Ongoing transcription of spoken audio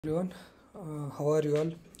Everyone, how are you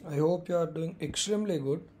all? I hope you are doing extremely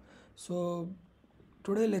good. So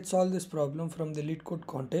today let's solve this problem from the Leetcode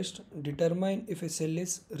contest. Determine if a cell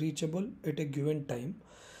is reachable at a given time.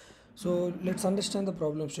 So let's understand the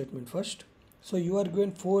problem statement first. So you are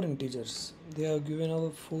given four integers. They are given our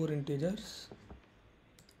four integers.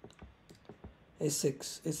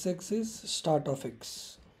 S6 is start of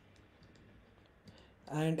x,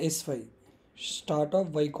 and S5 start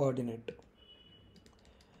of y coordinate,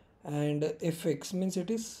 and fx means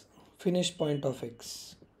it is finish point of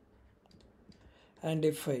x, and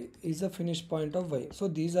Fi is the finish point of y. So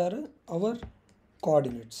these are our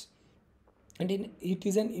coordinates, and it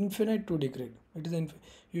is an infinite 2D grid. It is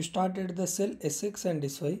you start at the cell S6 and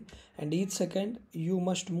S5, and each second you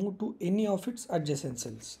must move to any of its adjacent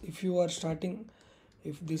cells. If you are starting,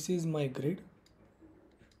 if this is my grid,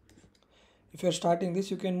 if you are starting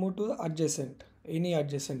this, you can move to the adjacent, any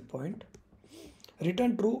adjacent point.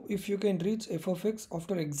 Return true if you can reach f of x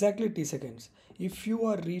after exactly t seconds. If you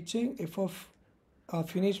are reaching f of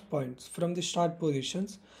finish points from the start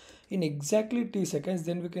positions in exactly t seconds,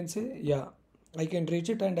 then we can say, yeah, I can reach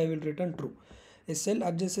it and I will return true. A cell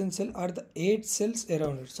adjacent cell are the 8 cells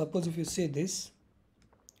around it. Suppose if you say this,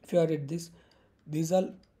 if you are at this, these are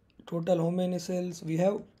total how many cells? We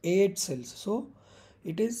have 8 cells. So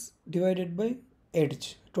it is divided by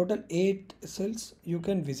edge. Total 8 cells you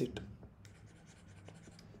can visit.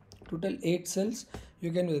 Total 8 cells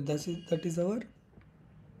you can visit. That is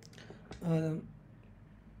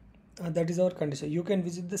our condition. You can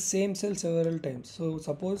visit the same cell several times. So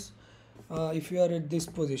suppose if you are at this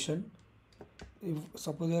position, if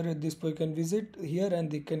suppose you are at this point, you can visit here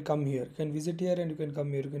and you can come here. You can visit here and you can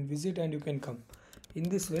come here. You can visit and you can come. In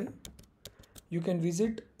this way, you can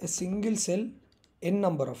visit a single cell n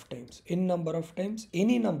number of times, any number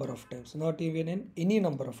of times, not even in any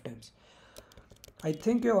number of times. I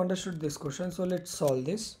think you have understood this question. So let's solve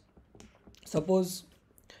this. Suppose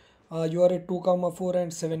you are at 2 comma 4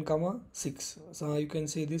 and 7 comma 6. So you can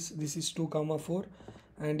say this is 2 comma 4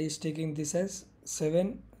 and is taking this as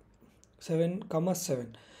 7 comma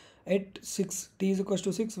 7. At 6 t is equals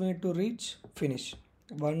to 6, we need to reach finish.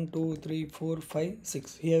 1 2 3 4 5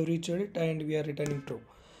 6. Here we have reached it and we are returning true.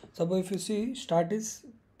 Suppose if you see, start is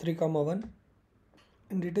 3 comma 1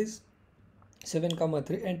 and it is 7 comma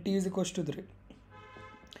 3 and t is equals to 3.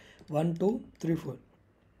 1 2 3 4.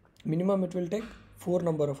 Minimum it will take 4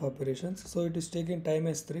 number of operations, so it is taking time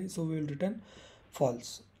as 3, so we will return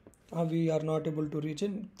false. We are not able to reach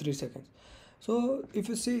in 3 seconds. So if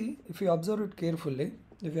you see, if you observe it carefully,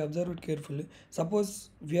 suppose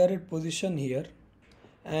we are at position here,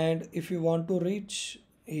 and if you want to reach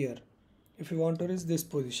here, if you want to reach this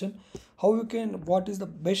position, how you can, what is the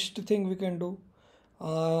best thing we can do?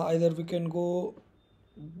 Either we can go,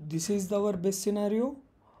 this is our best scenario,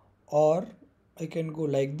 or I can go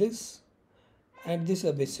like this, and this is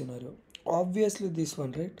a best scenario. Obviously this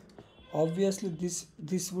one, right? Obviously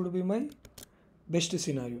this would be my best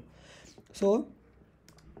scenario. So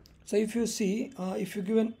if you see, if you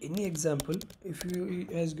given any example, if you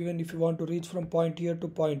as given, if you want to reach from point here to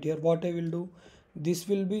point here, what I will do, this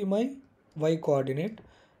will be my y coordinate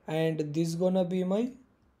and this gonna be my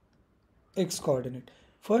x coordinate.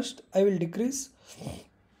 First I will decrease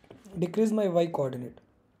my y coordinate.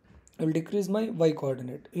 I will decrease my y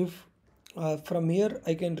coordinate. If from here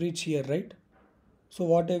I can reach here, right? So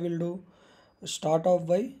what I will do, start of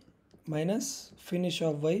y minus finish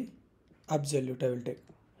of y absolute I will take,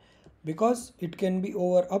 because it can be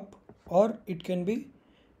over up or it can be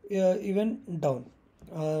even down.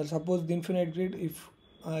 Suppose the infinite grid,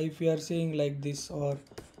 if we are saying like this or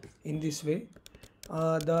in this way,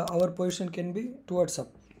 our position can be towards up.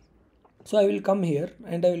 So I will come here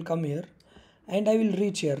and I will come here and I will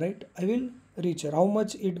reach here, right? I will reach here. How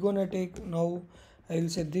much it gonna take? Now I will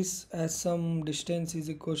say this as some distance is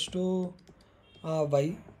equals to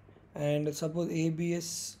y, and suppose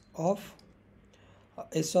abs of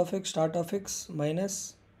s of x start of x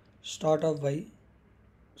minus start of y,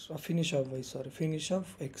 so finish of y, sorry, finish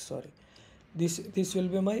of x, sorry, this will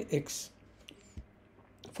be my x.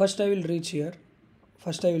 First I will reach here,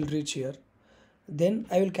 then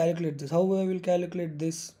I will calculate this. How I will calculate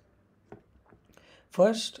this?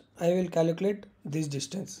 First I will calculate this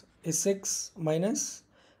distance, sx minus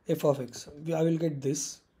f of x. I will get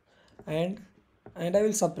this, and I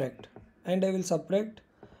will subtract,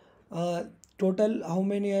 total how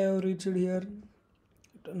many I have reached here.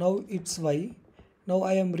 Now it's y. Now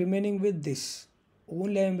I am remaining with this,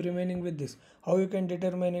 only I am remaining with this. How you can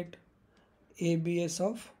determine it? abs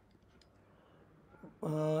of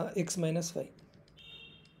x minus y,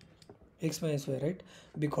 right?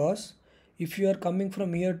 Because if you are coming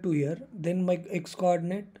from here to here, then my x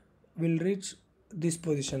coordinate will reach this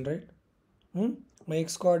position, right? My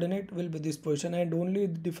x coordinate will be this position, and only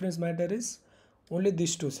the difference matter is only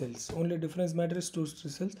these two cells. Only difference matter is two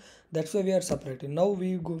cells. That's why we are separating. Now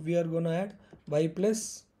we are gonna add y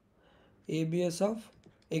plus abs of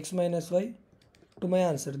x minus y to my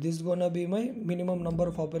answer. This is gonna be my minimum number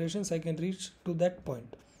of operations I can reach to that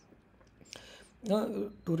point.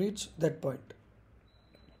 To reach that point.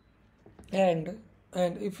 And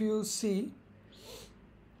if you see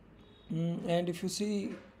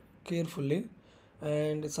carefully,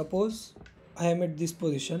 and suppose I am at this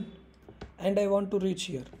position and I want to reach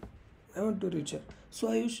here.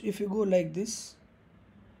 So if you go like this,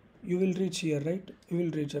 you will reach here, right? You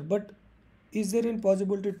will reach here. But is there any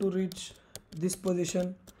possibility to reach this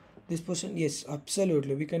position? Yes,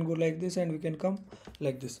 absolutely. We can go like this and we can come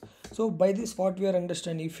like this. So by this, what we are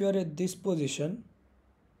understanding, if you are at this position,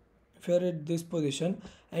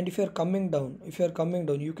 and if you are coming down,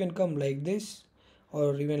 you can come like this,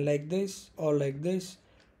 or even like this, or like this.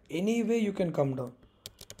 Any way you can come down.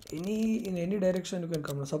 In any direction you can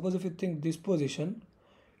come down. Suppose if you think this position,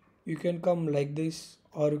 you can come like this,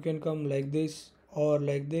 or you can come like this, or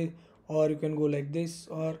like this, or you can go like this,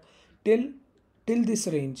 or till this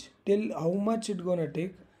range. Till how much it gonna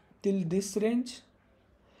take? Till this range.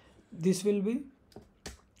 This will be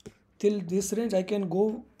till this range. I can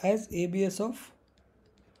go as abs of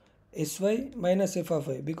sy minus f of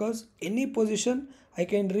I, because any position I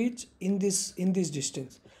can reach in this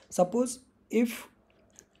distance. Suppose if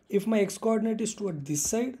my x coordinate is toward this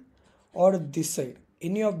side or this side,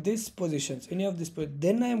 any of these positions,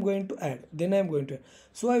 then I am going to add.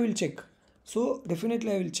 So I will check. So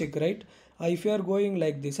definitely I will check, right? If you are going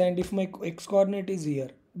like this, and if my x coordinate is here,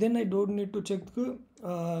 then I don't need to check to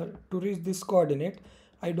reach this coordinate.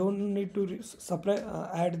 I don't need to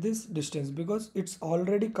add this distance, because it's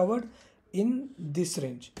already covered in this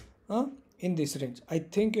range. I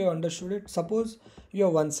think you understood it. Suppose you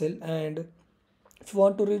have one cell, and if you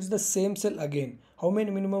want to reach the same cell again, how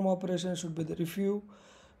many minimum operations should be there? If you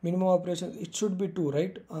minimum operations, it should be 2,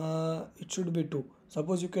 right? It should be 2.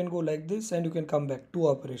 Suppose you can go like this and you can come back, 2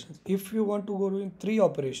 operations. If you want to go doing 3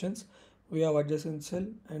 operations, we have adjacent cell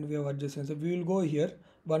and we have adjacent cell. We will go here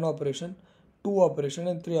 1 operation, 2 operation,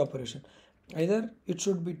 and 3 operation. Either it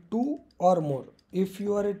should be 2 or more. If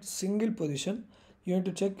you are at single position, you need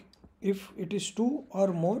to check if it is 2 or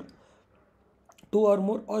more,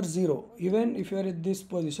 or 0. Even if you are at this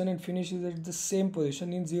position and finishes at the same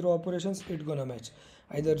position, in 0 operations it gonna match.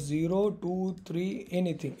 Either 0, 2, 3,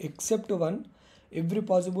 anything except 1. Every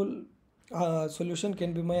possible solution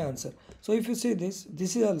can be my answer. So if you see this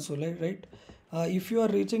is also like, right? If you are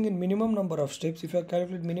reaching in minimum number of steps, if you are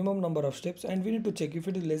calculating minimum number of steps, and we need to check if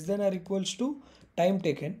it is less than or equals to time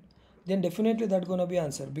taken, then definitely that gonna be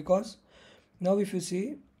answer. Because now if you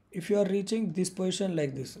see, if you are reaching this position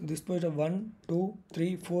like this position 1, 2,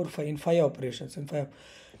 3, 4, 5 in 5 operations,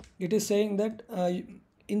 it is saying that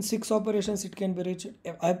in 6 operations it can be reached.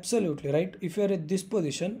 Absolutely right. If you are at this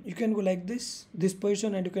position, you can go like this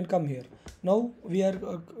position, and you can come here. Now we are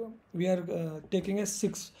taking a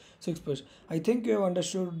 6 position. I think you have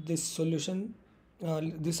understood this solution,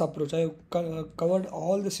 this approach. I have covered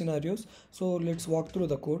all the scenarios. So let's walk through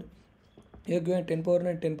the code. Here given 10 power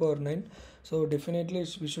 9, 10 power 9. So definitely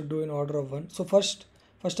we should do in order of 1. So first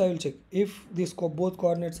I will check if these both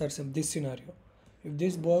coordinates are same. This scenario, if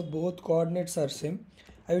these both coordinates are same,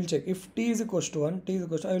 I will check. If t is equals to 1,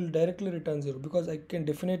 I will directly return 0, because I can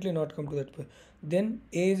definitely not come to that point. Then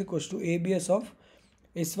a is equals to abs of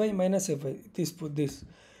sy minus fi. This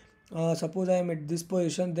suppose I am at this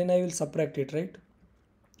position, then I will subtract it, right?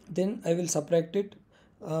 Then I will subtract it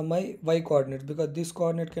my y coordinate, because this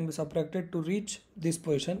coordinate can be subtracted to reach this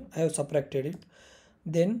position. I have subtracted it.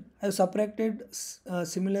 Then I have subtracted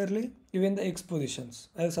similarly even the x positions.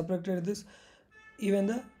 I have subtracted this, even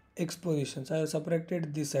the x positions. I have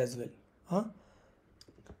subtracted this as well.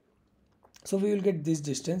 So we will get this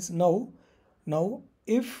distance. Now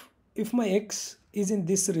if my x is in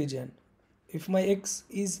this region,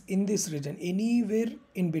 anywhere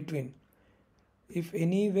in between, if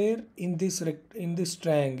anywhere in this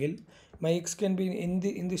triangle my x can be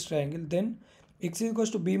in this triangle, then x is equals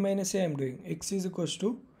to b minus a. I am doing x is equals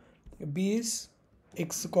to b is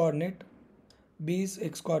x coordinate,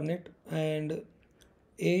 and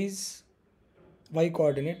a is y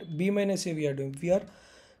coordinate. B minus a we are doing.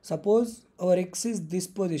 Suppose our x is this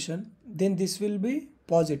position, then this will be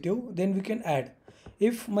positive, then we can add.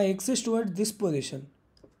 If my x is towards this position,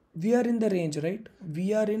 we are in the range, right?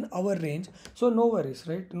 We are in our range, so no worries,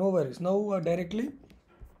 right? No worries. Now directly,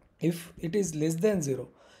 if it is less than 0,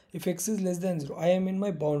 If x is less than 0, I am in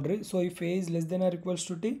my boundary, so if a is less than or equals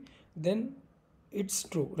to t, then it's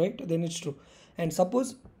true, right? Then it's true. And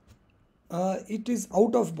suppose it is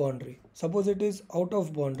out of boundary. Suppose it is out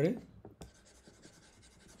of boundary.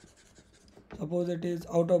 Suppose it is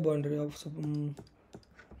out of boundary of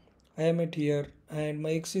I am at here and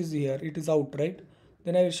my x is here. It is out, right?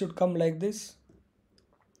 Then I should come like this.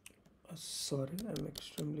 Sorry, I'm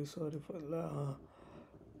extremely sorry for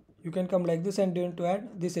you can come like this and you need to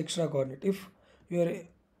add this extra coordinate. If your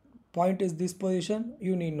point is this position,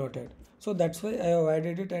 you need not add. So that's why I have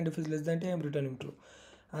added it, and if it's less than t, I am returning true.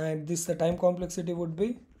 And this the time complexity would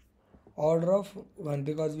be order of 1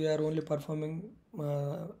 because we are only performing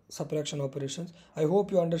subtraction operations. I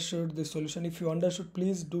hope you understood this solution. If you understood,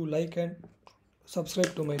 please do like and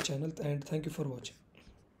subscribe to my channel, and thank you for watching.